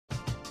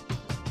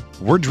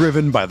We're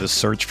driven by the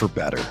search for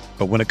better.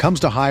 But when it comes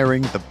to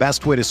hiring, the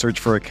best way to search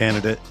for a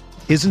candidate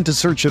isn't to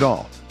search at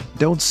all.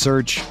 Don't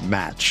search,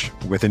 match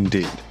with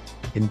Indeed.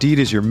 Indeed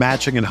is your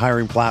matching and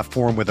hiring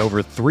platform with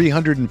over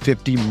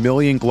 350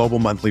 million global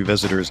monthly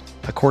visitors,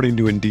 according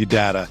to Indeed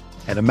data,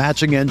 and a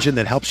matching engine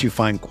that helps you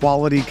find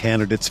quality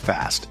candidates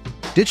fast.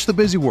 Ditch the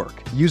busy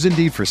work. Use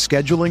Indeed for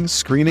scheduling,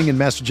 screening, and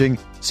messaging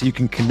so you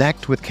can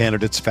connect with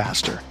candidates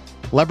faster.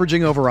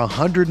 Leveraging over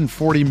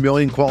 140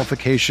 million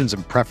qualifications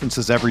and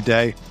preferences every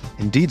day,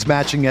 Indeed's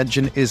matching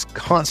engine is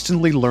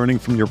constantly learning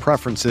from your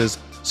preferences,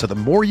 so the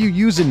more you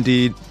use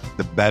Indeed,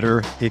 the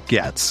better it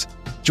gets.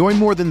 Join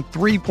more than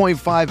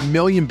 3.5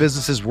 million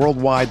businesses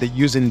worldwide that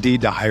use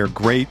Indeed to hire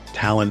great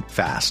talent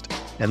fast.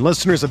 And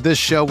listeners of this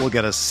show will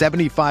get a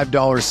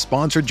 $75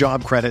 sponsored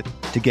job credit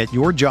to get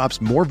your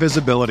jobs more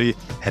visibility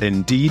at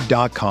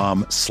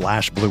Indeed.com/Blue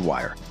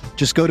Wire.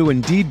 Just go to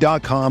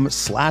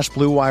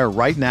Indeed.com/Blue Wire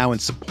right now and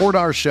support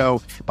our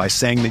show by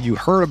saying that you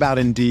heard about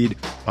Indeed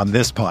on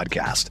this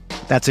podcast.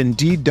 That's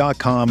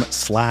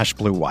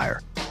Indeed.com/Blue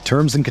Wire.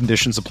 Terms and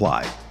conditions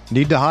apply.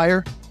 Need to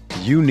hire?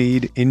 You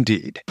need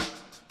Indeed.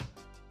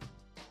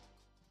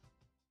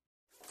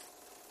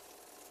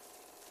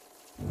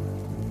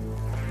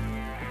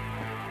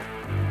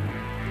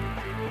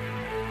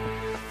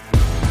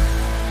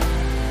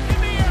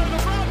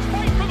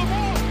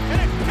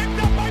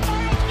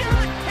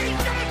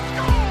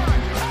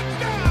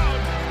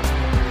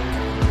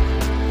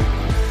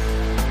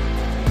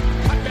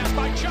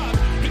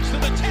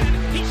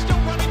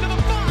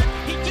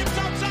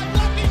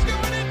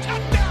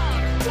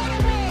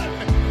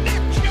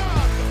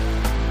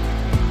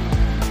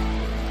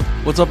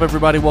 What's up,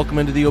 everybody? Welcome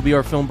into the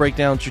OBR Film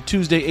Breakdown. It's your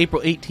Tuesday,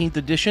 April 18th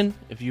edition.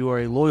 If you are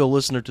a loyal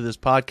listener to this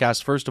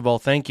podcast, first of all,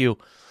 thank you.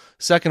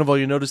 Second of all,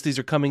 you notice these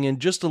are coming in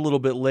just a little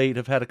bit late.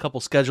 I've had a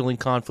couple scheduling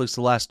conflicts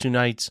the last two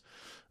nights,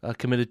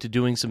 committed to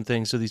doing some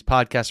things, so these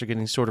podcasts are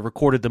getting sort of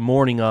recorded the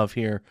morning of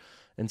here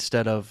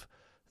instead of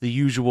the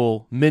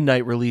usual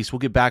midnight release. We'll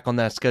get back on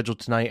that schedule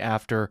tonight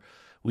after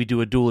we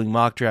do a dueling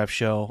mock draft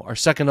show, our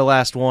second to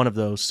last one of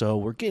those, so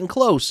we're getting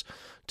close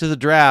to the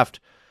draft.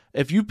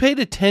 If you paid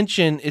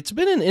attention, it's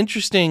been an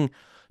interesting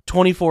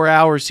 24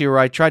 hours here where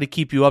I try to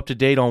keep you up to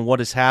date on what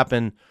has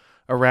happened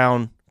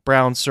around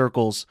Brown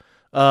circles.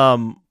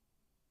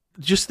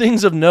 Just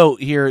things of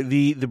note here.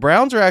 The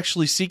Browns are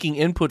actually seeking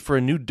input for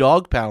a new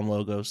dog pound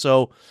logo.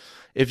 So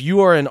if you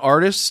are an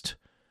artist,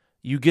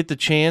 you get the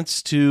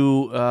chance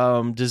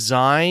to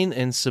design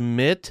and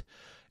submit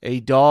a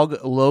dog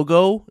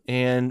logo,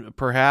 and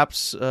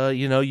perhaps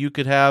you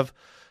could have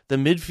the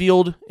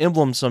midfield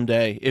emblem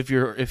someday if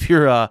your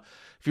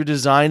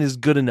design is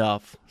good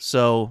enough.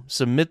 So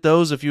submit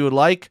those if you would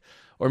like,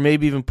 or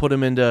maybe even put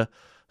them into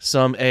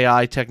some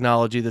AI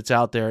technology that's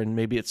out there, and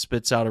maybe it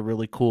spits out a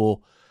really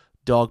cool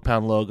dog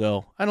pound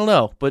logo. I don't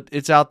know, but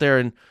it's out there,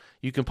 and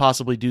you can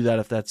possibly do that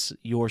if that's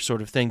your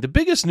sort of thing. The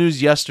biggest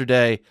news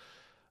yesterday,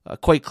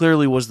 quite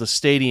clearly, was the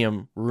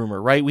stadium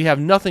rumor, right? We have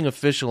nothing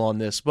official on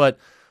this, but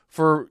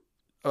for,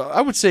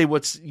 I would say,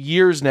 what's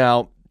years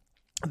now,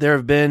 there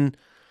have been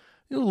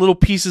little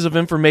pieces of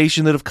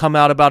information that have come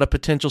out about a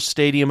potential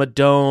stadium, a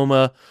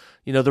dome,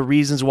 the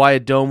reasons why a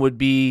dome would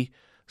be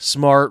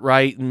smart,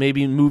 right? And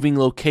maybe moving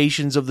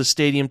locations of the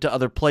stadium to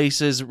other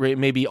places,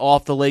 maybe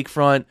off the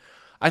lakefront.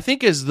 I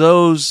think as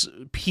those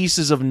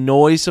pieces of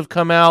noise have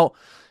come out,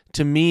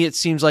 to me, it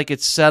seems like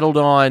it's settled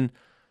on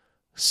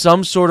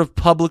some sort of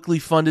publicly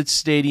funded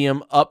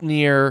stadium up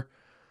near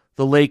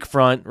the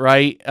lakefront,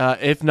 right?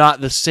 If not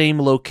the same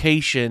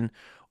location,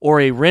 or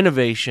a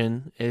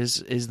renovation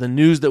is the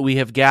news that we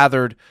have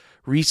gathered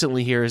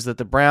recently here, is that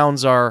the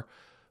Browns are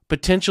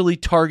potentially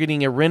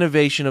targeting a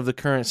renovation of the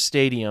current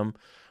stadium,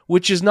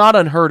 which is not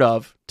unheard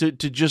of, to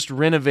just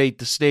renovate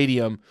the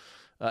stadium.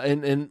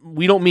 And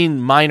we don't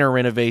mean minor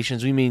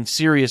renovations. We mean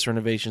serious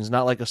renovations,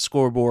 not like a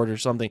scoreboard or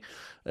something.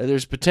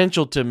 There's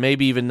potential to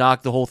maybe even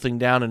knock the whole thing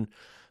down and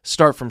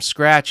start from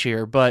scratch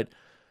here, but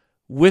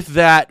with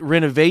that,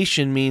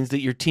 renovation means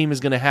that your team is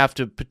going to have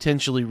to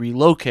potentially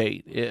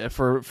relocate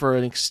for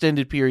an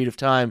extended period of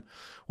time,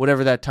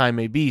 whatever that time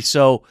may be.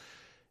 So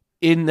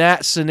in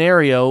that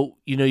scenario,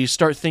 you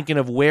start thinking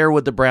of where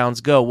would the Browns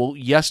go? Well,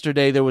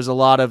 yesterday there was a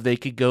lot of they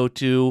could go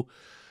to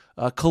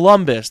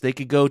Columbus, they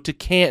could go to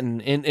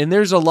Canton, and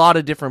there's a lot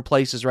of different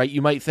places, right?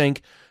 You might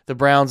think the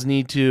Browns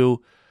need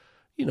to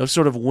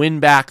sort of win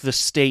back the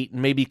state, and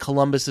maybe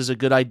Columbus is a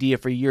good idea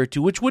for a year or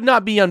two, which would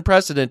not be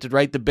unprecedented,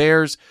 right?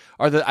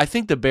 I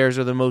think the Bears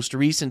are the most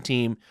recent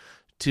team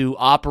to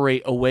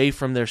operate away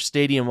from their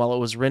stadium while it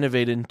was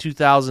renovated in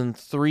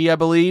 2003, I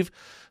believe.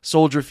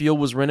 Soldier Field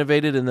was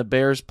renovated, and the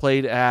Bears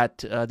played at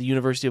the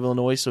University of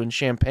Illinois, so in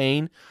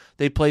Champaign.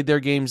 They played their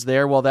games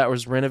there while that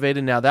was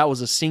renovated. Now, that was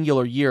a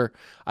singular year.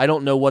 I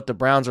don't know what the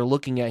Browns are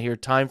looking at here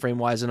time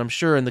frame-wise, and I'm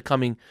sure in the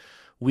coming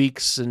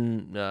weeks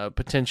and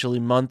potentially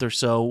month or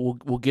so,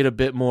 we'll get a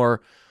bit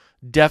more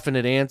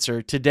definite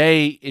answer.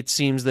 Today, it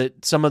seems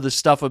that some of the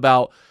stuff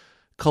about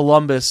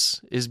Columbus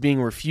is being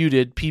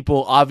refuted.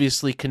 People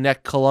obviously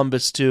connect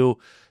Columbus to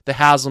the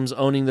Haslams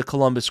owning the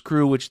Columbus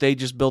Crew, which they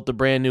just built the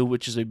brand new,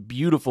 which is a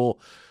beautiful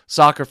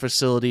soccer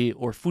facility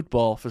or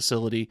football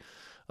facility,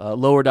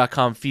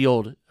 Lower.com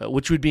Field,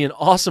 which would be an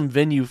awesome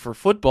venue for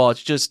football.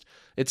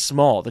 It's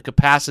small. The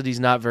capacity's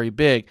not very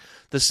big.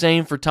 The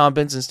same for Tom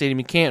Benson Stadium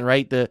in Canton,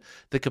 right?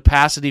 The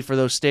capacity for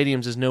those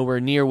stadiums is nowhere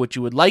near what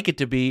you would like it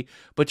to be,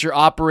 but you're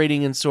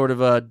operating in sort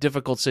of a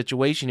difficult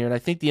situation here. And I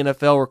think the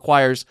NFL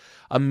requires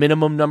a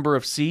minimum number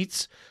of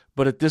seats,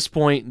 but at this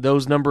point,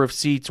 those number of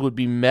seats would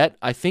be met.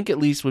 I think at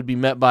least would be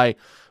met by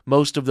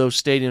most of those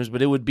stadiums,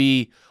 but it would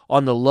be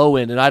on the low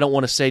end. And I don't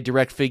want to say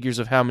direct figures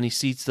of how many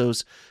seats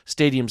those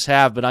stadiums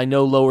have, but I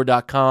know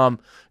Lower.com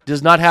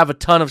does not have a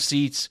ton of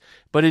seats,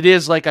 but it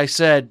is, like I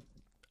said,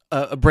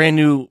 a brand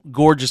new,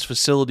 gorgeous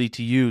facility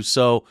to use.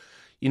 So,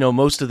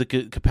 most of the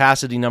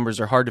capacity numbers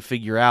are hard to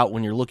figure out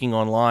when you're looking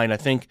online. I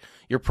think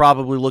you're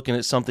probably looking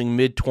at something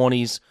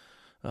mid-20s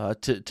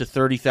to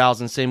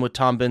 30,000. Same with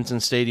Tom Benson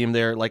Stadium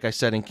there, like I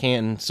said, in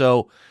Canton.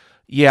 So,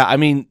 yeah, I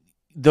mean,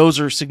 those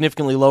are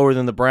significantly lower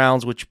than the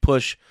Browns, which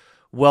push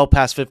well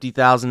past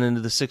 50,000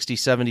 into the 60,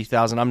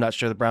 70,000. I'm not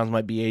sure the Browns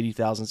might be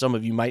 80,000. Some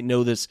of you might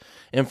know this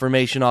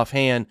information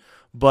offhand,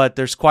 but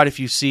there's quite a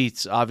few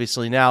seats,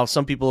 obviously. Now,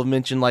 some people have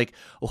mentioned like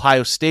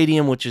Ohio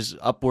Stadium, which is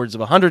upwards of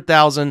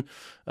 100,000.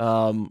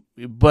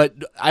 But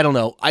I don't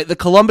know. The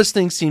Columbus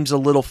thing seems a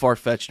little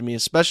far-fetched to me,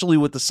 especially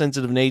with the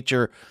sensitive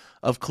nature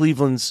of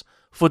Cleveland's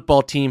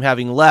football team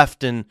having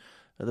left and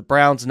the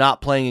Browns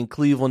not playing in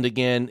Cleveland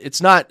again.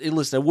 It's not,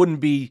 listen, it wouldn't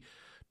be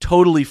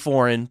totally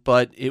foreign,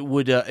 but it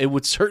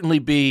would certainly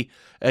be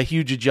a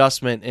huge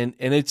adjustment. And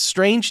it's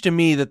strange to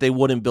me that they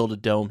wouldn't build a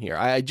dome here.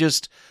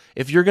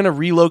 If you're going to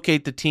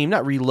relocate the team,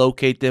 not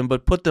relocate them,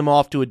 but put them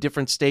off to a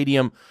different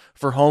stadium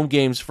for home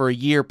games for a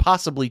year,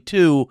 possibly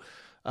two,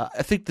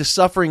 I think the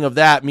suffering of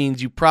that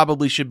means you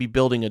probably should be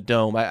building a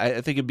dome.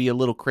 I think it'd be a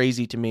little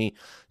crazy to me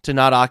to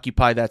not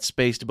occupy that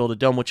space to build a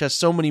dome, which has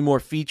so many more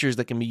features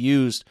that can be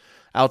used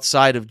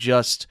outside of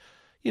just,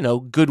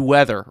 good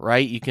weather,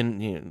 right? You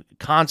can,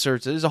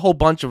 concerts, there's a whole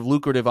bunch of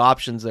lucrative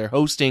options there,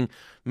 hosting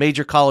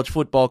major college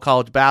football,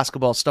 college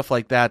basketball, stuff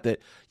like that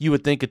you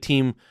would think a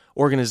team,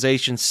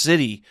 organization,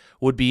 city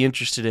would be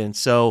interested in.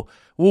 So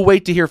we'll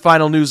wait to hear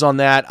final news on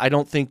that. I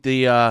don't think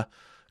the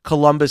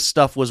Columbus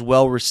stuff was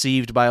well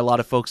received by a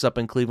lot of folks up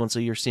in Cleveland, so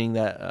you're seeing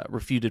that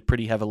refuted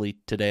pretty heavily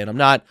today, and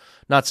I'm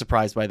not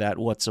surprised by that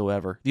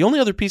whatsoever. The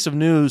only other piece of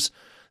news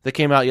that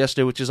came out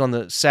yesterday, which is on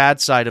the sad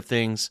side of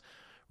things,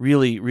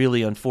 really,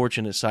 really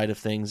unfortunate side of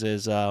things,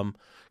 is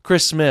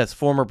Chris Smith,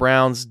 former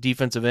Browns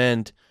defensive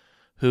end,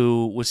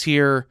 who was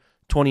here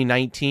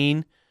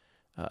 2019.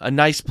 A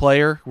nice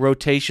player,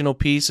 rotational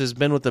piece, has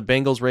been with the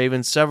Bengals,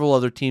 Ravens, several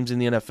other teams in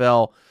the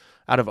NFL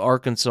out of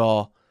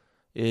Arkansas,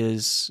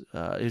 is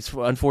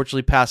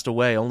unfortunately passed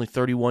away, only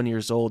 31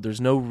 years old.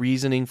 There's no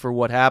reasoning for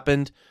what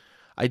happened.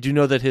 I do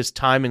know that his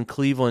time in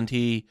Cleveland,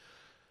 he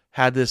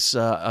had this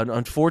an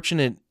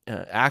unfortunate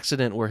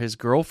accident where his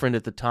girlfriend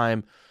at the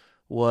time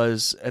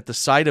was at the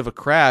site of a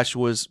crash,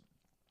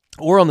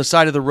 or on the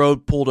side of the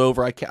road, pulled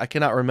over, I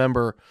cannot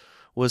remember,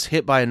 was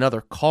hit by another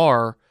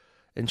car,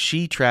 and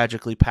she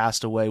tragically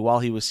passed away while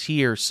he was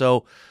here.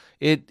 So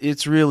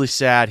it's really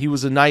sad. He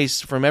was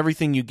from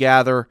everything you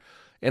gather,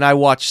 and I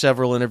watched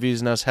several interviews,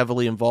 and I was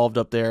heavily involved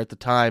up there at the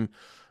time,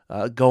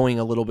 going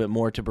a little bit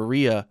more to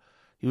Berea.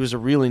 He was a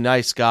really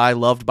nice guy,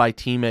 loved by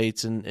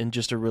teammates, and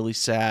just a really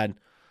sad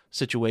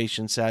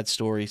situation, sad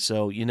story.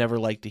 So you never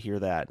like to hear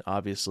that,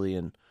 obviously,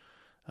 and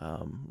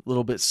a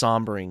little bit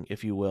sombering,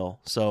 if you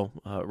will. So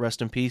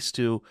rest in peace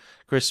to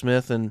Chris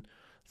Smith, and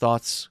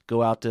thoughts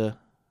go out to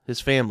his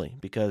family,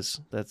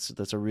 because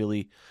that's a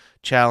really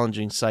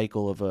challenging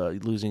cycle of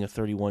losing a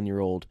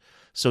 31-year-old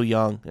so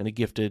young, and a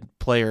gifted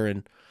player,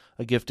 and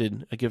a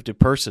gifted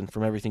person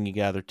from everything you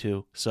gather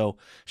too. So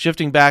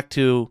shifting back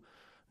to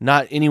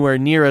not anywhere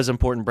near as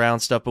important Brown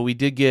stuff, but we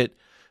did get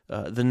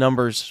the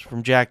numbers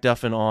from Jack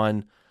Duffin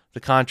on the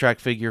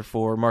contract figure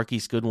for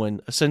Marquise Goodwin.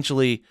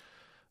 Essentially,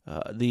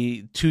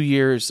 the 2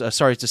 years,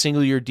 it's a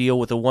single-year deal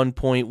with a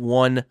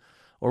 1.1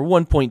 or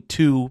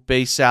 1.2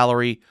 base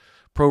salary,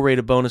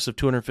 prorated bonus of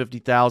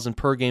 $250,000,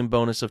 per game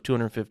bonus of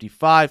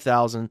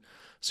 $255,000.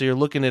 So you're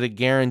looking at a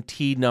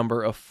guaranteed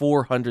number of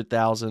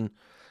 $400,000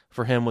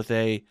 for him, with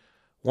a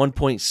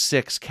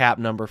 1.6 cap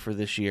number for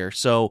this year.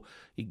 So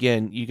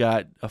again, you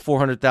got a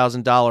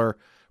 $400,000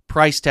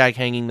 price tag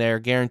hanging there,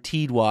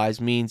 guaranteed-wise,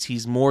 means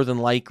he's more than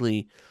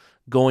likely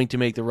going to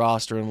make the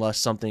roster unless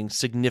something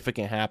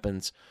significant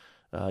happens.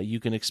 You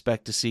can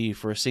expect to see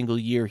for a single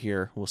year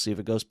here. We'll see if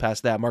it goes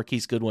past that.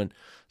 Marquise Goodwin,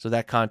 so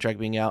that contract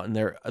being out, and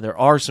there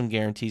are some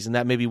guarantees, and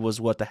that maybe was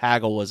what the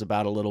haggle was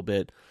about a little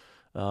bit.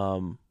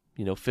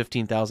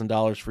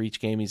 $15,000 for each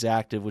game he's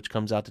active, which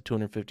comes out to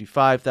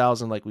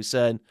 $255,000, like we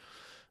said.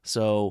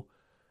 So,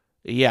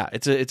 yeah,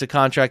 it's a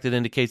contract that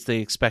indicates they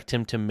expect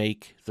him to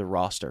make the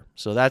roster.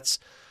 So that's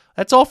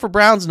all for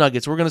Browns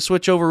Nuggets. We're going to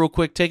switch over real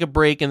quick, take a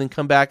break, and then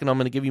come back, and I'm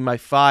going to give you my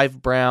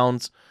 5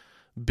 Browns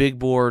big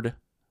board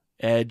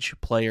edge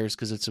players,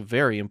 because it's a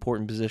very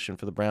important position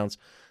for the Browns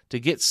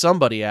to get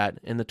somebody at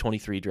in the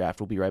 23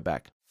 draft. We'll be right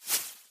back.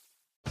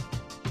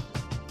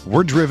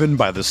 We're driven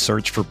by the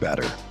search for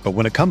better. But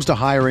when it comes to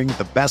hiring,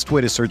 the best way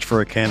to search for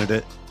a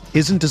candidate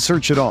isn't to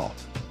search at all.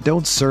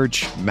 Don't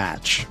search,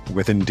 match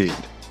with Indeed.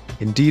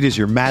 Indeed is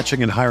your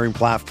matching and hiring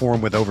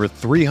platform with over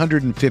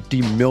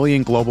 350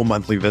 million global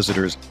monthly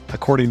visitors,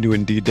 according to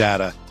Indeed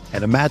data,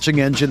 and a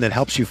matching engine that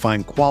helps you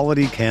find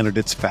quality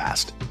candidates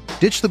fast.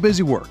 Ditch the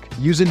busy work.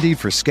 Use Indeed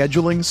for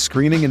scheduling,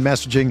 screening, and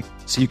messaging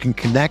so you can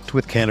connect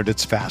with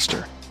candidates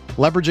faster.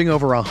 Leveraging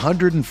over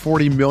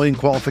 140 million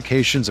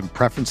qualifications and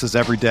preferences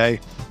every day,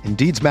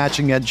 Indeed's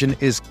matching engine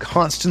is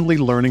constantly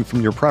learning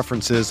from your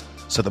preferences,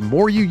 so the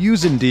more you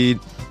use Indeed,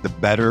 the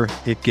better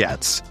it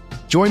gets.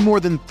 Join more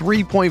than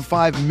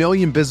 3.5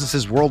 million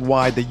businesses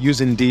worldwide that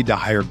use Indeed to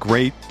hire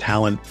great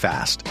talent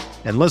fast.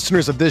 And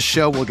listeners of this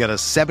show will get a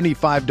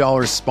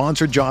 $75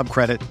 sponsored job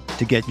credit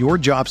to get your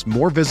jobs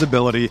more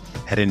visibility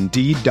at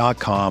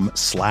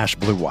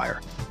Indeed.com/Blue Wire.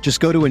 Just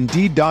go to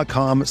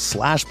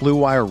Indeed.com/Blue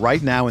Wire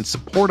right now and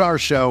support our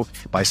show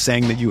by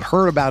saying that you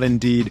heard about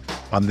Indeed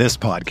on this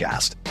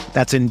podcast.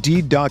 That's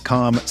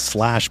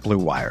Indeed.com/Blue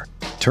Wire.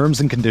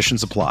 Terms and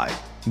conditions apply.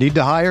 Need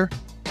to hire?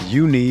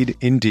 You need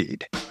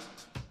Indeed.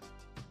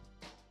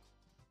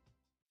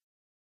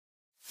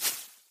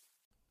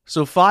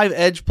 So 5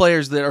 edge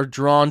players that are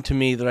drawn to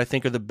me that I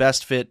think are the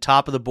best fit,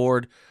 top of the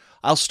board.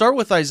 I'll start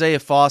with Isaiah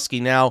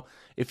Foskey. Now,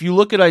 if you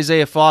look at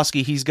Isaiah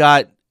Foskey, he's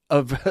got,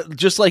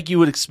 just like you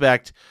would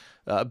expect,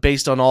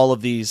 based on all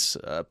of these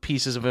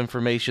pieces of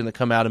information that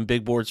come out in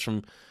big boards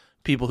from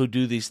people who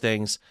do these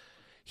things.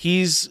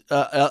 He's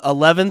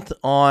 11th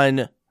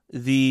on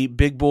the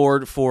big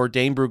board for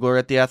Dane Brugler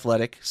at The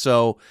Athletic,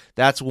 so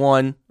that's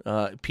one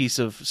piece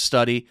of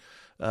study.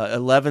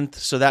 11th,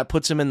 so that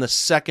puts him in the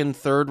second,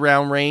 third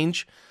round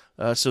range.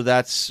 So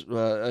that's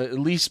at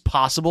least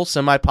possible,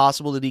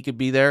 semi-possible that he could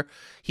be there.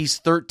 He's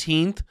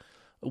 13th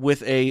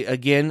with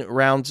again,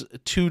 rounds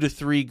 2 to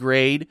 3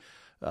 grade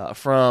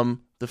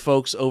from the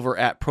folks over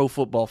at Pro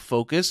Football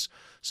Focus.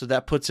 So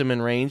that puts him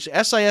in range.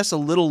 SIS a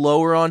little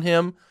lower on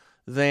him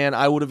than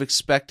I would have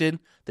expected.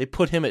 They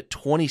put him at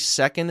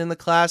 22nd in the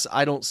class.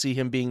 I don't see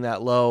him being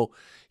that low.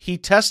 He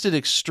tested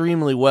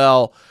extremely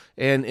well,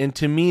 and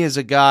to me is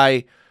a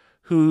guy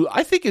who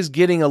I think is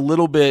getting a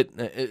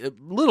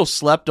little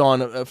slept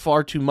on,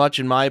 far too much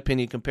in my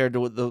opinion compared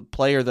to the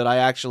player that I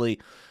actually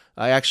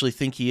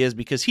think he is,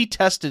 because he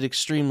tested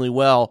extremely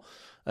well,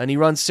 and he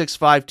runs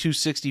 6'5",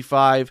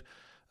 265.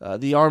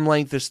 The arm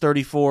length is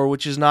 34,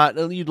 which is not,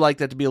 you'd like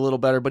that to be a little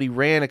better, but he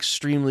ran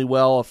extremely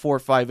well, a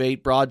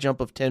 4.58, broad jump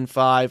of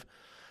 10.5,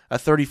 a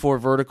 34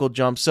 vertical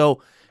jump.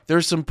 So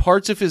there's some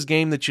parts of his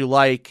game that you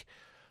like.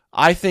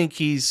 I think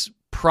he's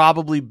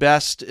probably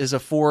best as a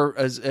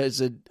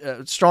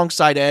strong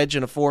side edge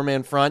and a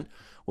 4-man front,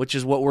 which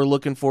is what we're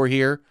looking for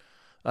here.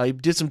 He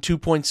did some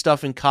 2-point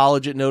stuff in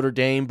college at Notre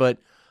Dame, but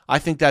I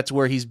think that's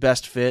where he's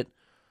best fit.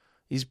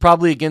 He's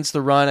probably against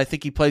the run. I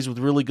think he plays with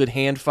really good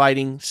hand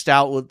fighting,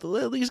 stout.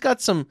 He's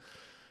got some,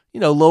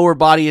 lower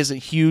body isn't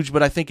huge,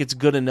 but I think it's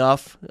good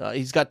enough.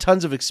 He's got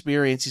tons of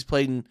experience. He's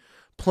played in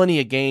plenty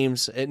of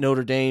games at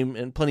Notre Dame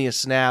and plenty of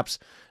snaps.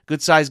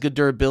 Good size, good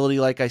durability,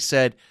 like I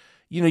said.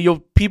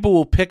 People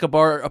will pick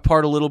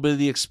apart a little bit of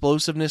the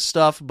explosiveness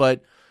stuff,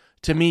 but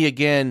to me,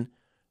 again,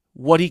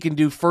 what he can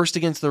do first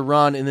against the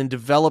run and then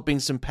developing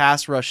some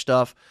pass rush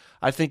stuff,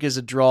 I think is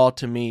a draw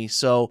to me.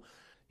 So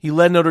he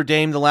led Notre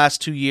Dame the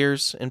last 2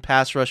 years in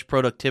pass rush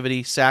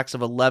productivity, sacks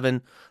of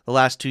 11 the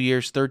last 2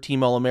 years,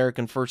 third-team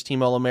All-American,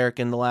 first-team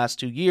All-American the last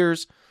 2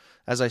 years.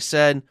 As I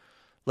said,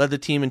 led the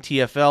team in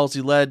TFLs.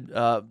 He led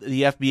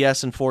the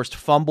FBS in forced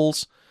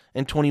fumbles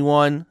in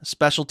 21.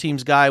 Special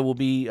teams guy will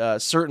be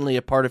certainly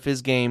a part of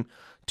his game.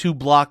 2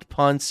 blocked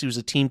punts. He was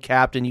a team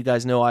captain. You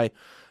guys know I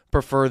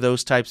prefer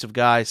those types of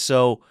guys.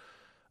 So,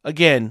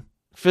 again,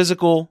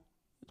 physical,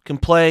 can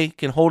play,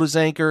 can hold his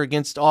anchor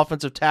against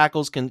offensive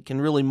tackles, can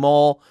really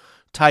maul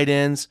tight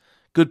ends,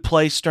 good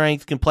play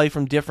strength, can play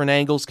from different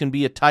angles, can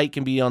be a tight,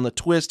 can be on the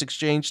twist,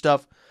 exchange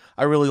stuff.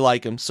 I really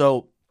like him.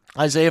 So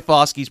Isaiah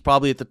Foskey's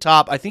probably at the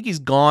top. I think he's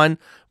gone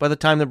by the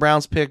time the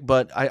Browns pick,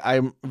 but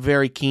I'm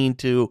very keen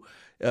to,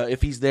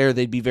 if he's there,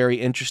 they'd be very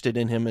interested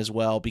in him as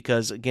well,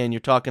 because, again, you're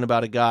talking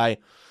about a guy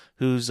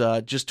who's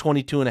just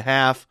 22 and a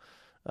half,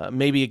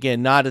 maybe,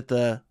 again, not at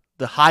the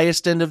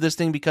highest end of this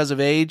thing because of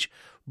age,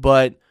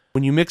 but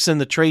when you mix in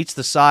the traits,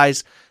 the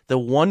size, the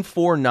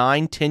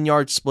 1.49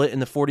 10-yard split in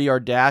the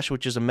 40-yard dash,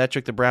 which is a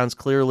metric the Browns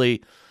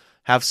clearly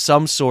have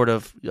some sort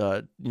of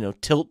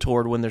tilt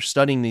toward when they're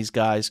studying these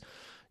guys,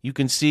 you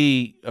can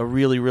see a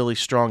really, really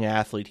strong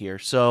athlete here.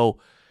 So,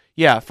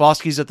 yeah,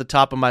 Foskey's at the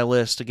top of my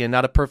list. Again,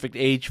 not a perfect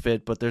age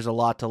fit, but there's a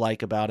lot to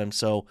like about him,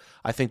 so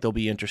I think they'll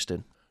be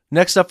interested.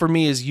 Next up for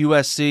me is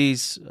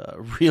USC's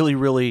really,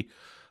 really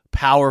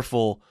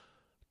powerful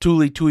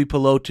Tuli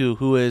Tuipulotu,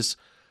 who is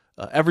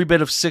every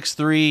bit of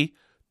 6'3",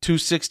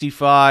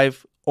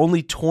 265,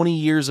 only 20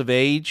 years of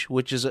age,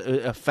 which is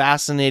a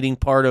fascinating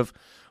part of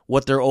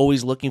what they're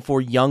always looking for,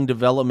 young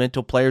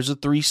developmental players. A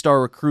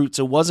 3-star recruit,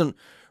 so wasn't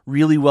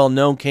really well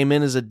known, came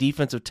in as a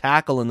defensive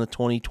tackle in the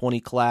 2020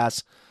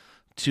 class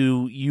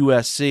to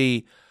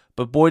USC,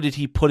 but boy, did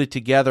he put it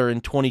together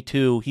in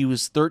 22. He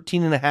was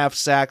 13.5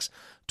 sacks,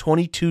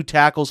 22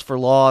 tackles for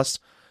loss,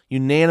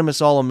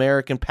 unanimous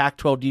All-American,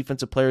 Pac-12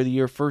 Defensive Player of the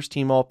Year, first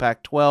team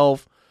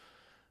All-Pac-12,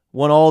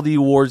 won all the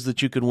awards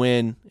that you could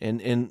win,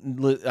 and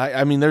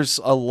I mean, there's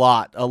a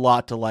lot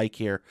to like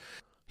here.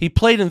 He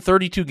played in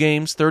 32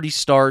 games, 30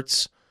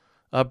 starts,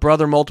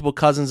 brother, multiple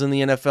cousins in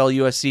the NFL,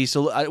 USC.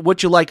 So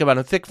what you like about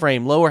him? Thick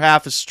frame, lower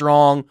half is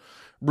strong,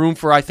 room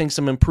for, I think,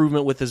 some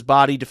improvement with his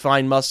body,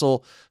 defined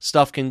muscle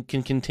stuff can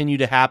continue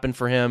to happen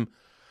for him.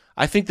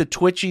 I think the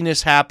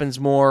twitchiness happens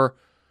more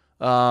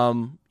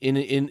in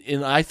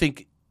I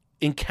think,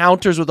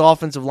 encounters with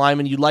offensive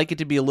linemen. You'd like it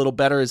to be a little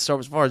better as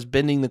far as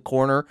bending the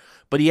corner,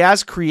 but he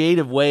has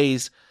creative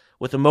ways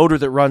with a motor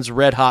that runs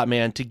red hot,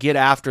 man, to get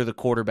after the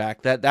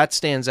quarterback. That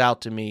stands out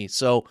to me.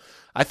 So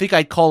I think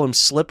I'd call him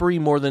slippery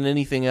more than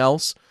anything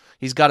else.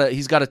 He's got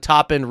a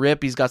top end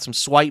rip. He's got some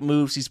swipe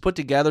moves. He's put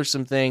together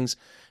some things.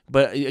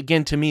 But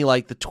again, to me,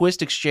 like the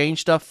twist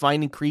exchange stuff,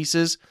 finding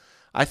creases,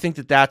 I think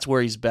that's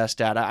where he's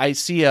best at. I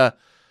see a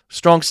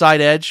strong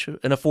side edge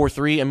in a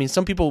 4-3. I mean,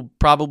 some people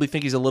probably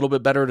think he's a little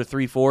bit better at a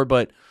 3-4,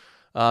 but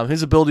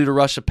his ability to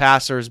rush the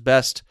passer is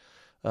best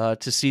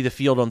to see the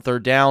field on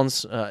third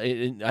downs.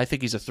 I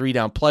think he's a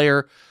 3-down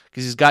player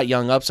because he's got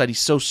young upside. He's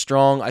so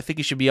strong. I think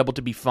he should be able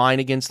to be fine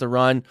against the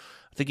run.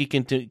 I think he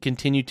can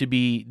continue to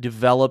be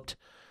developed.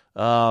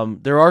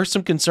 There are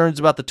some concerns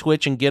about the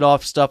twitch and get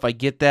off stuff. I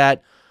get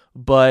that,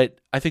 but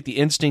I think the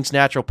instincts,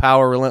 natural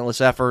power,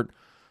 relentless effort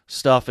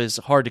stuff is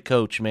hard to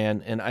coach,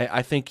 man. And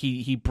I think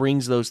he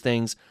brings those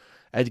things.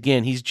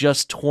 Again, he's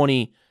just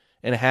 20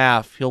 and a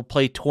half. He'll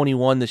play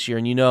 21 this year,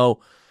 and you know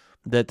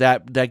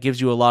that gives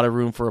you a lot of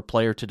room for a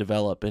player to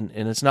develop. And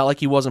it's not like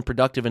he wasn't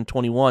productive in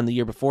 21. The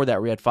year before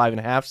that, we had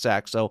 5.5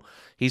 sacks. So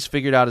he's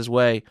figured out his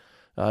way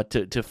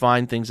to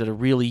find things at a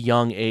really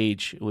young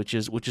age, which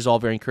is all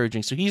very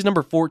encouraging. So he's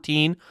number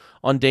 14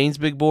 on Dane's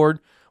big board,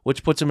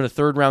 which puts him in a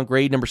third-round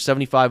grade, number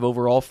 75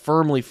 overall,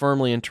 firmly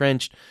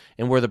entrenched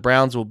in where the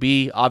Browns will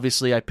be.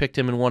 Obviously, I picked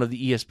him in one of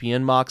the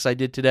ESPN mocks I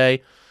did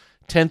today.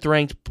 10th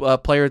ranked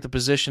player at the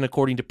position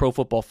according to Pro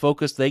Football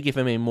Focus. They give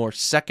him a more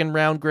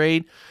second-round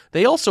grade.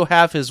 They also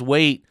have his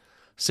weight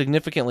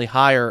significantly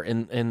higher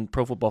in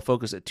Pro Football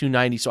Focus at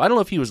 290. So I don't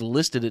know if he was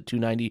listed at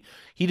 290.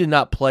 He did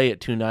not play at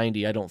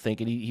 290, I don't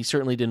think, and he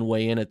certainly didn't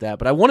weigh in at that.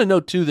 But I want to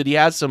note, too, that he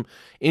has some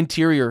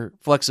interior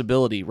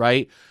flexibility,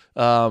 right?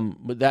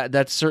 But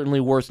that's certainly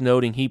worth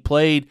noting. He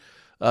played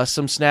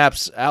some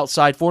snaps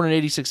outside,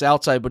 486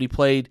 outside, but he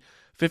played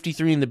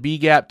 53 in the B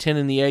gap, 10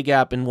 in the A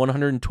gap, and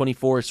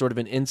 124 is sort of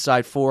an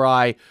inside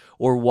 4-eye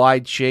or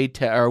wide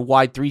shade or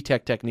wide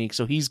 3-tech technique.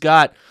 So he's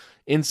got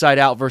inside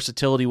out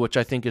versatility, which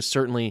I think is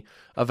certainly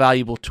a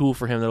valuable tool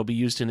for him that'll be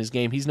used in his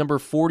game. He's number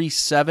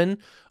 47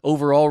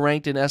 overall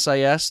ranked in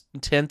SIS,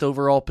 10th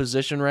overall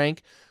position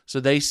rank.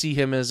 So they see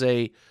him as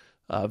a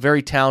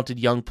very talented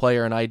young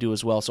player, and I do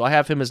as well. So I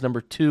have him as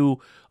number 2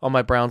 on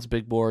my Browns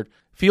big board.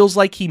 Feels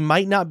like he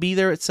might not be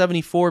there at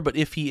 74, but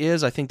if he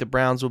is, I think the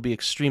Browns will be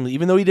extremely,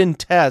 even though he didn't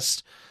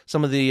test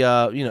some of the,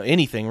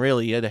 anything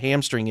really, he had a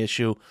hamstring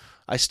issue,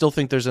 I still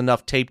think there's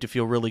enough tape to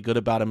feel really good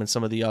about him and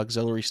some of the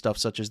auxiliary stuff,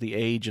 such as the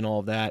age and all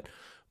of that,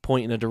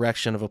 point in a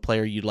direction of a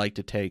player you'd like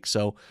to take.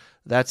 So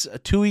that's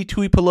Tui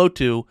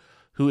Pelotu,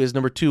 who is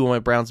number 2 on my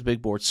Browns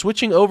big board.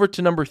 Switching over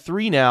to number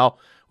 3 now,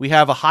 we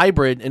have a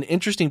hybrid, an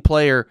interesting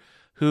player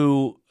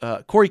who,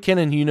 Corey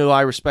Kinnan, who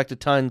I respect a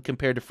ton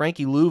compared to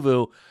Frankie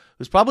Louvu,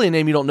 who's probably a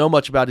name you don't know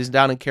much about. He's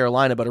down in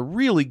Carolina, but a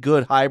really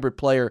good hybrid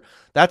player.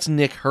 That's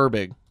Nick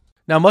Herbig.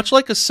 Now, much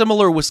like a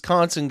similar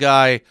Wisconsin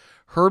guy,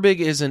 Herbig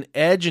is an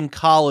edge in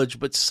college,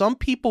 but some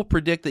people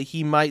predict that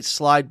he might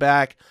slide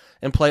back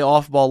and play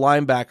off-ball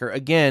linebacker.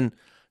 Again,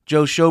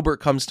 Joe Schobert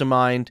comes to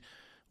mind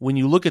when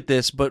you look at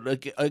this,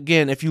 but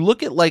again, if you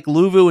look at like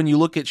Louvu and you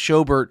look at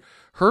Schobert,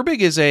 Herbig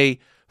is a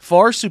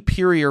far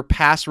superior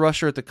pass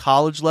rusher at the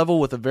college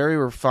level with a very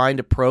refined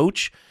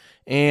approach.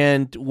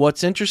 And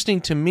what's interesting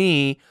to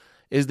me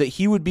is that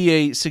he would be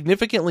a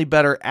significantly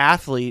better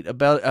athlete,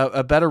 about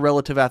a better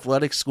relative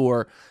athletic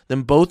score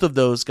than both of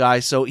those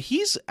guys. So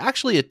he's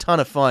actually a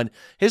ton of fun.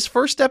 His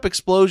first step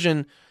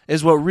explosion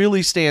is what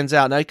really stands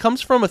out. Now, he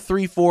comes from a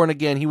 3-4, and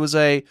again, he was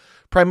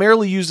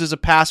primarily used as a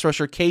pass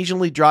rusher,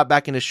 occasionally dropped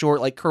back into short,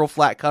 like curl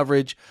flat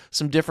coverage,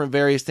 some different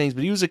various things.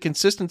 But he was a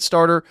consistent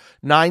starter,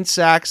 9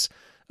 sacks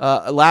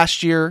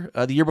last year,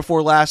 the year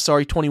before last,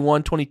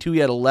 21, 22. He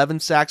had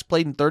 11 sacks,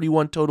 played in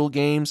 31 total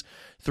games,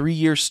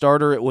 3-year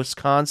starter at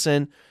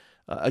Wisconsin.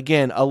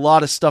 Again, a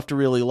lot of stuff to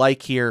really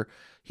like here.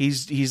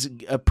 He's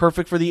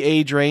perfect for the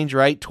age range,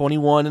 right?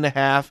 21 and a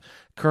half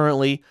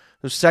currently.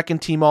 The second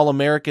team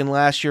All-American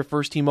last year,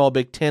 first team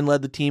All-Big Ten,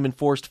 led the team in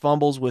forced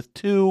fumbles with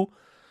 2.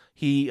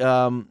 He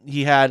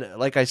had,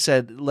 like I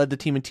said, led the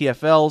team in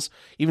TFLs.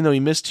 Even though he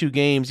missed 2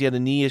 games, he had a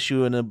knee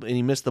issue and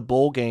he missed the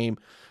bowl game.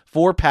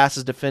 4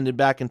 passes defended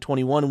back in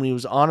 21 when he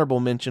was honorable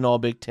mention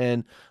All-Big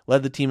Ten.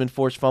 Led the team in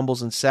forced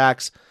fumbles and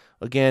sacks,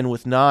 again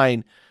with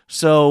 9.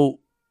 So,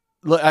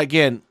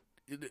 again,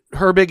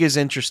 Herbig is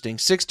interesting.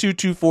 6'2",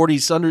 240,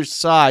 he's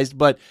undersized,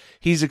 but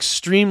he's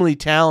extremely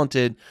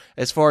talented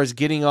as far as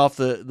getting off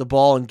the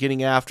ball and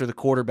getting after the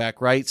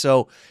quarterback, right?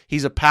 So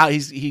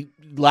he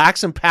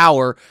lacks in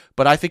power,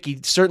 but I think he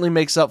certainly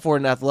makes up for it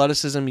in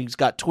athleticism. He's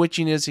got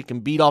twitchiness. He can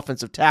beat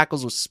offensive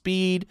tackles with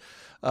speed.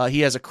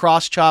 He has a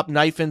cross chop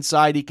knife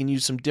inside. He can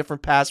use some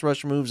different pass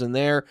rush moves in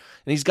there.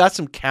 And he's got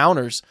some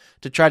counters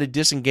to try to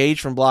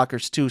disengage from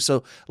blockers too.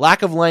 So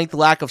lack of length,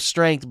 lack of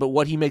strength, but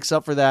what he makes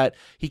up for that,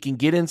 he can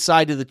get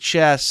inside to the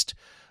chest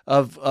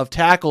of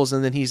tackles,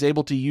 and then he's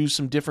able to use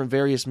some different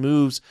various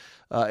moves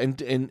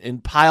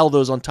and pile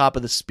those on top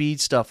of the speed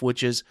stuff,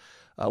 which is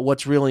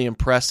what's really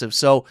impressive.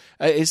 So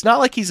it's not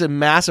like he's a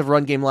massive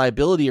run game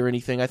liability or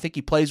anything. I think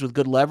he plays with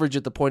good leverage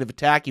at the point of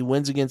attack. He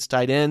wins against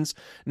tight ends.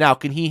 Now,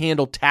 can he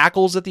handle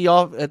tackles at the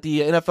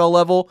NFL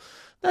level?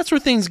 That's where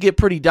things get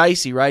pretty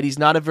dicey, right? He's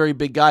not a very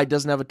big guy,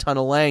 doesn't have a ton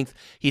of length.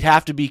 He'd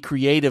have to be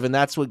creative, and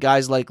that's what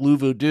guys like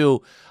Luvu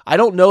do. I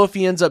don't know if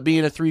he ends up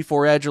being a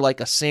 3-4 edge or like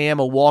a Sam,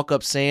 a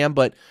walk-up Sam,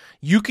 but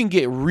you can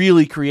get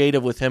really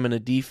creative with him in a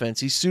defense.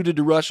 He's suited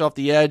to rush off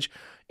the edge.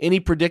 Any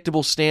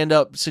predictable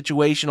stand-up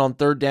situation on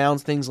third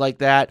downs, things like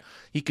that.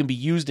 He can be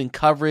used in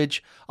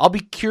coverage. I'll be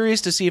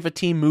curious to see if a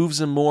team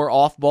moves him more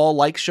off-ball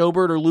like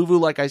Schobert or Luvu,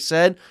 like I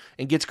said,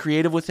 and gets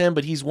creative with him,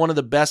 but he's one of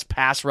the best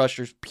pass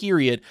rushers,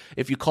 period,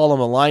 if you call him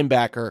a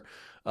linebacker.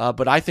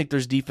 But I think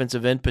there's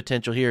defensive end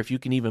potential here if you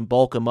can even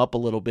bulk him up a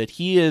little bit.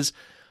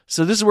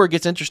 So this is where it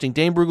gets interesting.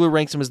 Dane Brugler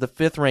ranks him as the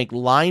 5th-ranked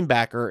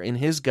linebacker in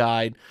his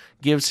guide,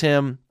 gives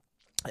him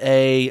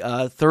a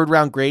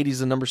third-round grade. He's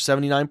the number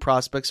 79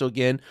 prospect, so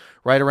again,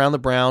 right around the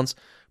Browns.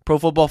 Pro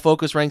Football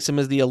Focus ranks him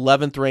as the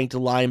 11th-ranked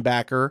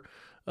linebacker,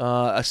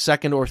 a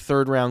second or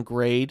third-round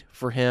grade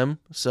for him.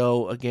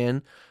 So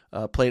again,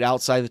 played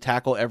outside the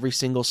tackle every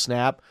single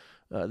snap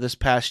this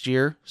past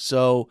year.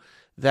 So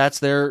that's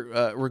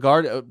their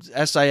regard.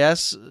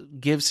 SIS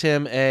gives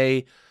him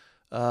a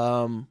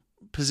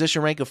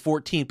position rank of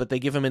 14th, but they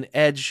give him an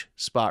edge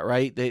spot,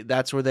 right?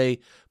 That's where they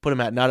put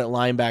him at, not at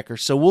linebacker.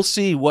 So we'll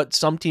see what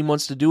some team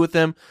wants to do with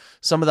him.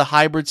 Some of the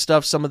hybrid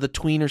stuff, some of the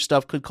tweener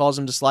stuff could cause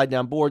him to slide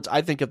down boards.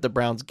 I think if the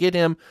Browns get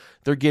him,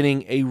 they're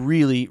getting a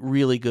really,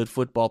 really good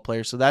football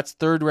player. So that's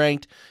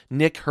 3rd-ranked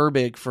Nick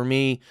Herbig for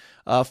me.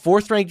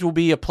 4th-ranked will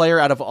be a player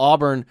out of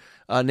Auburn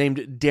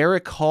named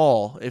Derek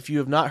Hall. If you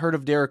have not heard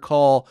of Derek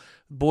Hall,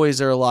 boy, is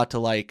there a lot to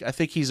like. I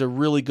think he's a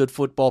really good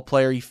football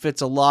player. He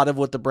fits a lot of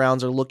what the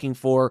Browns are looking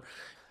for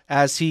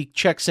as he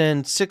checks in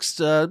about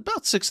 6'3",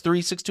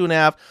 6'2 and a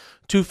half,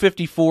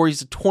 254.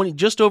 He's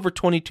just over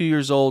 22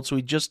 years old, so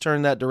he just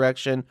turned that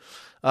direction.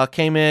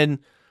 Came in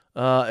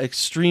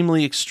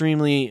extremely,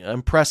 extremely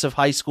impressive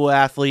high school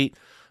athlete.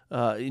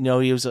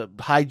 He was a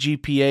high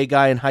GPA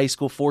guy in high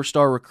school,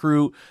 4-star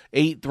recruit,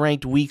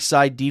 8th-ranked weak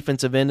side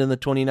defensive end in the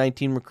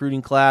 2019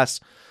 recruiting class,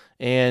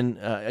 and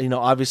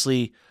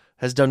obviously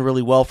has done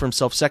really well for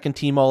himself.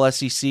 2nd-team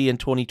All-SEC in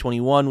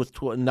 2021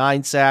 with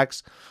 9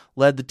 sacks,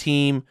 led the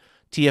team.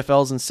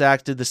 TFLs and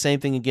sacks, did the same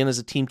thing again as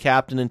a team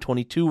captain in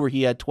 22, where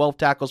he had 12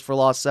 tackles for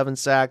loss, 7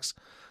 sacks,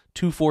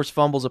 2 forced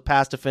fumbles, a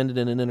pass defended,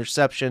 and an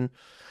interception.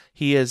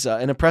 He is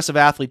an impressive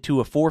athlete, too,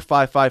 a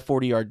 4.55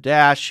 40-yard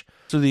dash.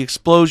 So the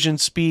explosion,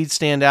 speed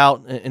stand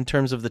out in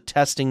terms of the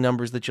testing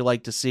numbers that you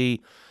like to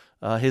see.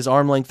 His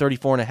arm length,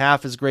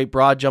 34.5, is great.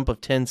 Broad jump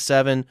of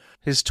 10.7.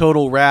 His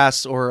total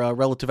RAS, or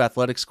relative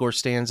athletic score,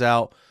 stands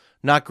out.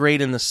 Not great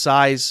in the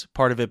size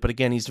part of it, but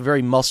again, he's a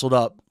very muscled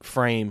up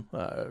frame.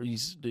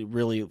 He's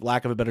really,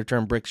 lack of a better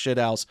term, brick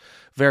shithouse.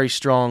 Very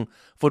strong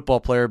football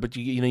player, but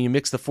you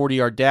mix the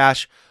 40-yard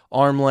dash,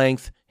 arm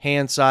length,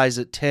 hand size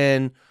at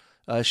 10,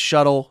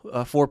 shuttle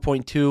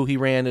 4.2. He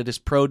ran at his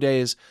pro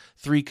days,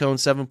 3-cone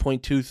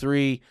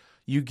 7.23.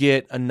 You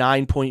get a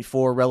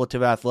 9.4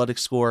 relative athletic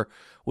score,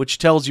 which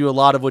tells you a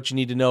lot of what you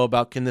need to know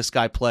about can this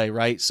guy play,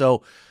 right?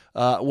 So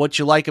what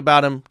you like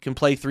about him, can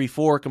play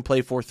 3-4, can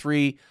play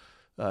 4-3.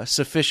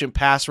 Sufficient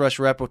pass rush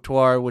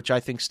repertoire, which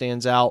I think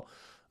stands out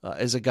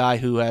as a guy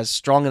who has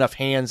strong enough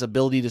hands,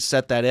 ability to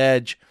set that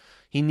edge.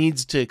 He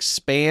needs to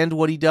expand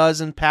what he does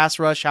in pass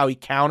rush, how he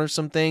counters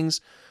some things,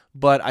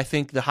 but I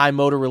think the high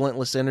motor,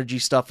 relentless energy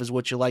stuff is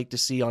what you like to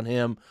see on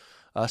him.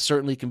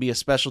 Certainly can be a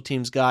special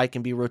teams guy,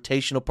 can be a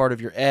rotational part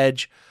of your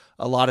edge,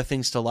 a lot of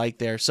things to like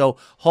there. So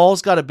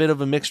Hall's got a bit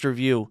of a mixed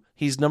review.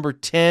 He's number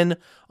 10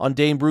 on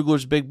Dane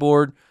Brugler's big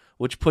board,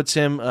 which puts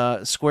him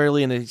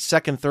squarely in a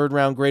 2nd,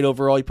 3rd-round grade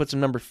overall. He puts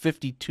him number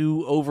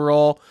 52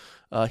 overall.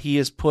 He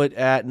is put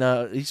at,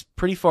 he's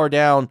pretty far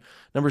down,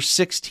 number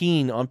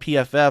 16 on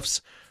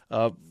PFF's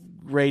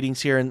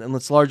ratings here, and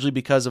it's largely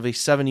because of a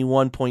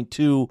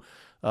 71.2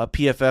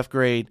 PFF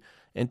grade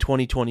in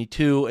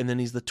 2022, and then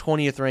he's the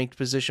 20th ranked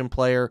position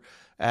player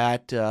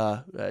at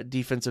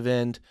defensive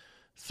end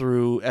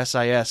through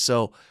SIS.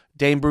 So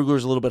Dane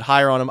Brugler's a little bit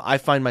higher on him. I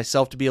find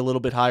myself to be a little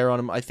bit higher on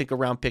him. I think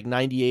around pick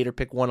 98 or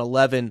pick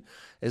 111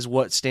 is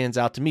what stands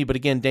out to me. But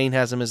again, Dane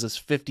has him as his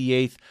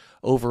 58th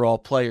overall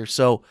player.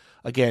 So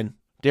again,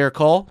 Derek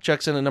Hall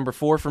checks in at number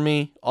 4 for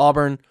me.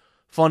 Auburn,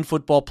 fun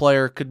football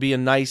player, could be a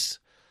nice,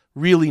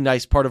 really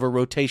nice part of a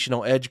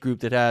rotational edge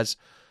group that has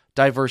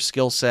diverse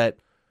skill set.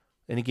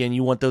 And again,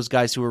 you want those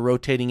guys who are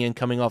rotating in,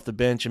 coming off the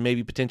bench, and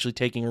maybe potentially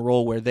taking a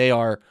role where they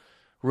are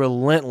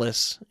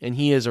relentless, and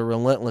he is a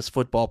relentless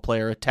football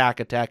player. Attack,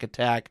 attack,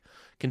 attack.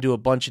 Can do a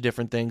bunch of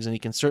different things, and he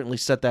can certainly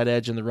set that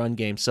edge in the run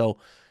game. So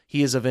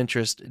he is of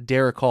interest.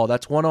 Derek Hall,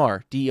 that's one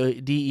R,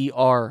 Derick.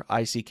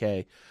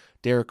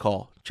 Derek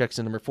Hall checks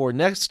in number 4.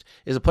 Next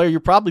is a player you're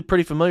probably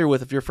pretty familiar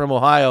with if you're from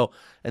Ohio,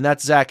 and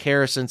that's Zach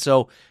Harrison.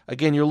 So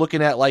again, you're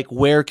looking at like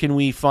where can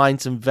we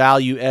find some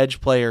value edge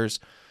players.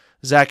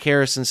 Zach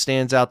Harrison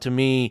stands out to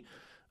me.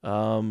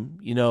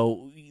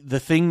 The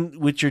thing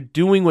which you're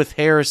doing with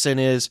Harrison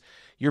is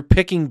you're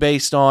picking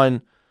based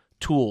on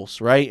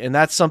tools, right? And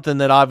that's something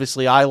that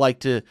obviously I like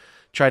to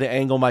try to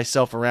angle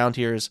myself around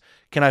here is,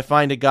 can I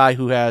find a guy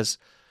who has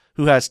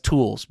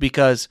tools?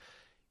 Because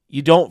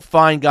you don't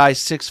find guys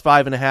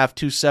 6'5.5",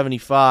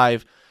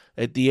 275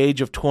 at the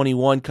age of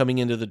 21 coming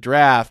into the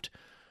draft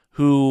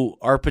who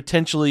are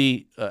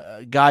potentially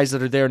guys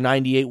that are there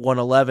 98,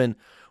 111.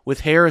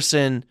 With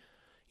Harrison,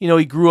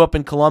 he grew up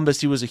in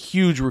Columbus. He was a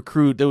huge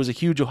recruit. There was a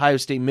huge Ohio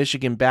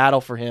State-Michigan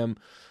battle for him,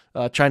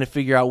 trying to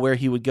figure out where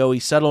he would go. He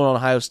settled on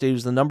Ohio State. He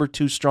was the number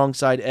 2 strong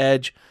side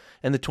edge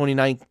in the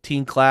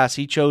 2019 class.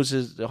 He chose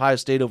his Ohio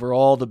State over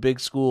all the big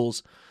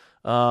schools.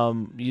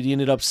 He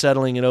ended up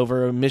settling it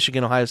over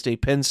Michigan, Ohio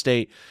State, Penn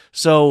State.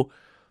 So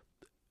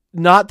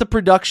not the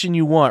production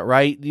you want,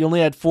 right? He only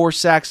had 4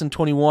 sacks in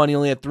 21. He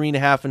only had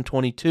 3.5 in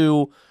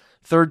 22.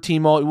 Third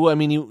team all,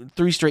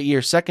 3 straight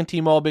years. Second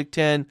team all Big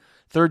Ten.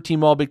 Third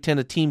team all Big Ten.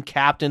 A team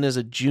captain as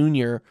a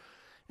junior.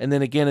 And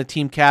then again, a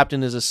team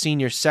captain as a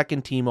senior.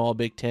 Second team all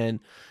Big Ten.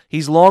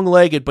 He's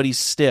long-legged, but he's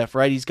stiff,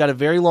 right? He's got a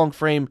very long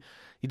frame.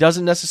 He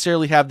doesn't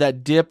necessarily have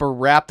that dip or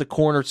wrap the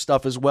corner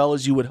stuff as well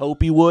as you would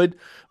hope he would,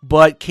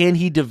 but can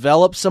he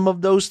develop some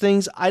of those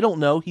things? I don't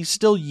know. He's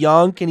still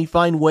young. Can he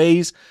find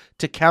ways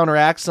to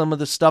counteract some of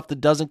the stuff that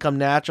doesn't come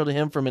natural to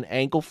him from an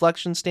ankle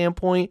flexion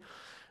standpoint?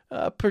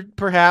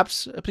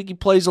 Perhaps. I think he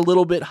plays a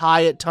little bit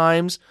high at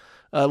times,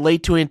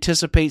 late to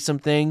anticipate some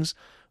things,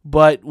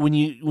 but when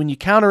you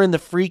counter in the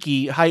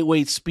freaky height,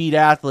 weight, speed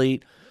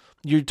athlete,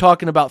 you're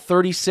talking about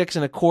 36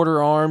 and a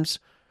quarter arms,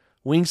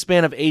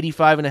 wingspan of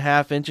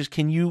 85.5 inches.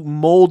 Can you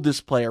mold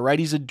this player, right?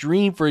 He's a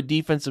dream for a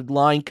defensive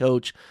line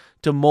coach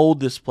to mold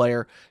this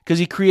player because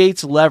he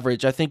creates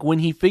leverage. I think when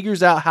he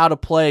figures out how to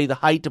play, the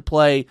height to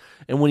play,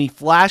 and when he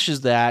flashes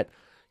that,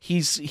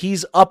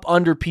 he's up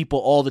under people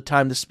all the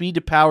time. The speed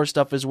to power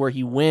stuff is where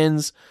he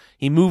wins.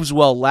 He moves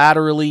well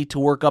laterally to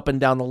work up and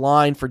down the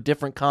line for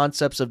different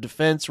concepts of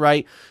defense,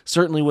 right?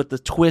 Certainly with the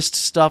twist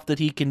stuff that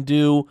he can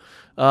do.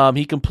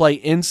 He can play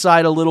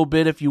inside a little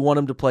bit if you want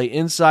him to play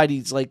inside.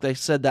 He's, like they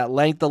said, that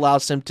length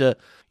allows him to,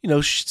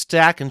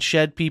 stack and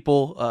shed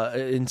people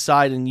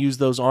inside and use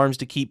those arms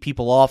to keep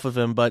people off of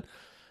him. But,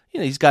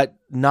 he's got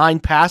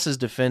 9 passes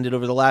defended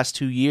over the last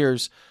 2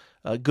 years.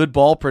 Good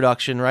ball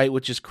production, right,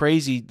 which is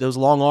crazy. Those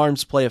long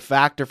arms play a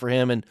factor for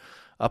him, and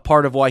a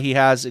part of why he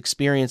has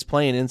experience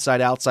playing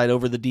inside, outside,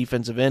 over the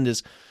defensive end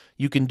is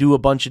you can do a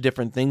bunch of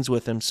different things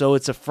with him. So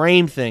it's a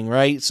frame thing,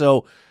 right?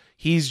 So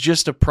he's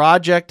just a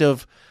project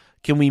of,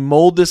 can we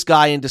mold this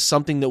guy into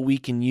something that we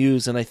can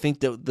use? And I think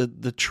that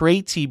the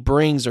traits he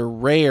brings are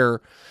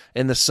rare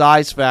in the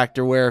size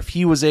factor, where if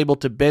he was able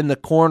to bend the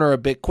corner a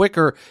bit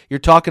quicker, you're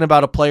talking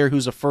about a player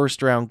who's a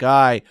first-round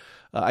guy.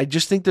 I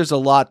just think there's a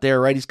lot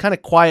there, right? He's kind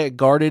of quiet,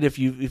 guarded if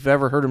you've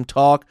ever heard him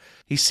talk.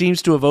 He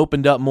seems to have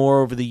opened up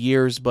more over the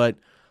years, but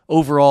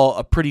overall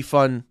a pretty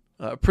fun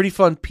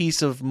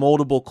piece of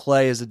moldable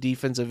clay as a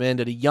defensive end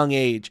at a young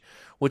age,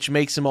 which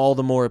makes him all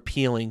the more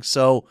appealing.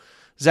 So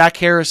Zach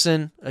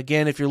Harrison,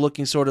 again, if you're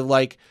looking sort of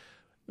like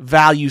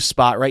value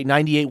spot, right?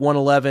 98,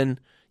 111,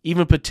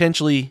 even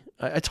potentially,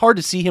 it's hard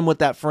to see him with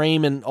that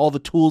frame and all the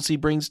tools he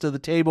brings to the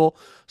table,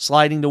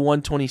 sliding to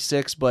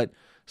 126, but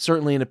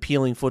certainly an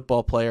appealing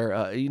football player,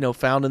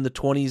 found in the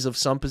 20s of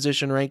some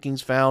position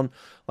rankings, found,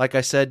 like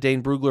I said,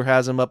 Dane Brugler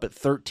has him up at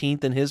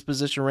 13th in his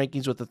position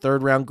rankings with a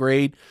 3rd-round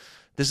grade.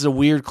 This is a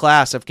weird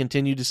class. I've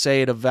continued to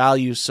say it of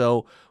value,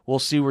 so we'll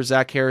see where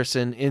Zach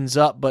Harrison ends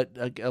up, but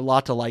a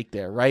lot to like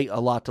there, right? A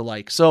lot to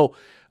like. So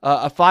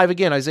a 5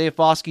 again, Isaiah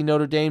Foskey,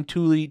 Notre Dame,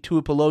 Tuli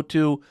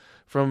Tuipulotu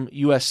from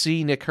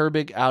USC, Nick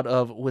Herbig out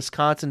of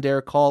Wisconsin,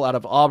 Derek Hall out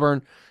of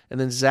Auburn, and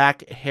then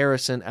Zach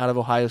Harrison out of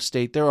Ohio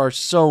State. There are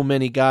so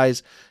many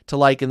guys to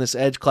like in this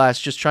edge class,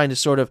 just trying to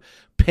sort of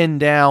pin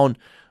down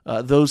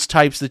those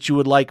types that you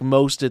would like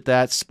most at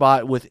that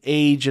spot with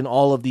age and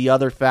all of the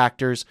other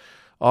factors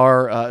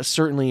are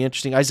certainly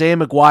interesting. Isaiah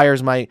McGuire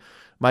is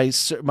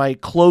my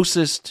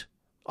closest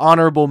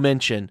honorable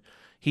mention.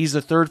 He's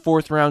the 3rd,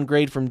 4th round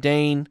grade from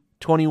Dane,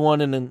 21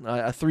 and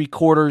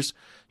 3/4.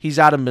 He's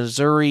out of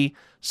Missouri,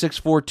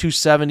 6'4",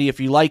 270. If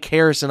you like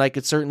Harrison, I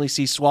could certainly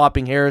see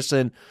swapping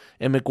Harrison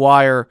and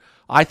McGuire.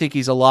 I think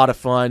he's a lot of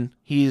fun.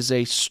 He is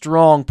a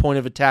strong point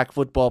of attack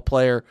football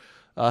player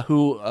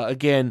who,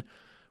 again,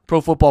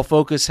 Pro Football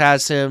Focus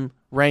has him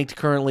ranked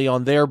currently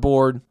on their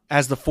board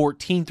as the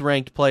 14th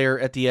ranked player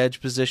at the edge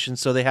position,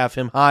 so they have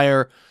him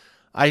higher.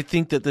 I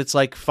think that it's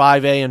like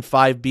 5A and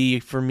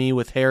 5B for me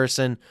with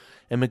Harrison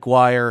and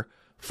McGuire.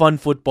 fun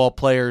football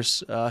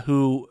players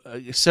who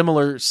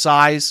similar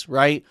size,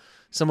 right?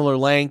 Similar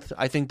length.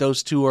 I think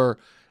those two are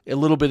a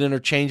little bit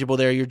interchangeable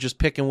there. You're just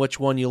picking which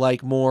one you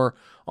like more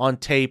on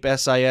tape.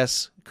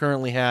 SIS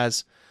currently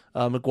has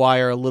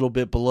McGuire a little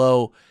bit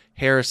below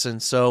Harrison.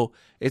 So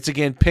it's,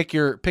 again, pick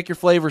your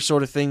flavor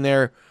sort of thing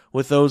there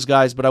with those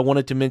guys, but I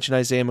wanted to mention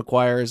Isaiah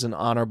McGuire as an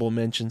honorable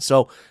mention.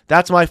 So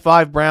that's my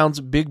 5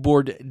 Browns big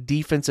board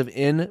defensive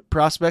end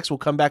prospects. We'll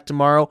come back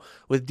tomorrow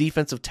with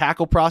defensive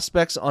tackle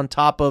prospects on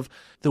top of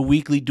the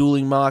weekly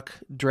Dueling Mock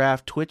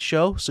Draft Twitch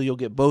show. So you'll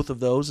get both of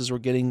those as we're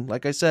getting,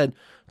 like I said,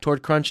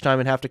 toward crunch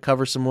time and have to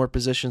cover some more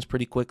positions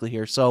pretty quickly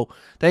here. So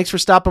thanks for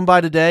stopping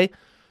by today.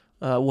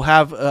 We'll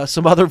have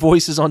some other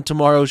voices on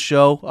tomorrow's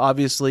show,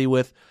 obviously,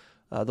 with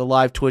the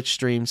live Twitch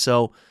stream.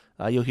 So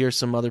you'll hear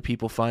some other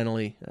people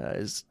finally.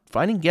 Is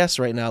finding guests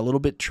right now a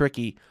little bit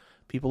tricky.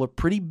 People are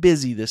pretty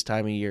busy this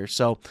time of year.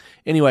 So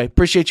anyway,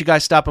 appreciate you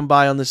guys stopping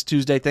by on this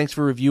Tuesday. Thanks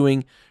for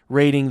reviewing,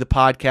 rating the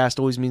podcast.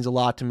 Always means a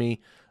lot to me.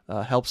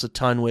 Helps a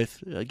ton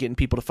with getting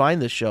people to find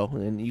this show.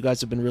 And you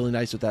guys have been really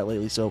nice with that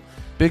lately. So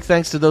big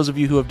thanks to those of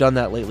you who have done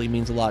that lately. It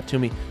means a lot to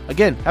me.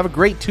 Again, have a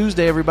great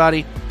Tuesday,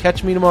 everybody.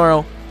 Catch me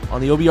tomorrow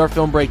on the OBR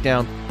Film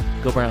Breakdown.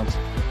 Go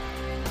Browns.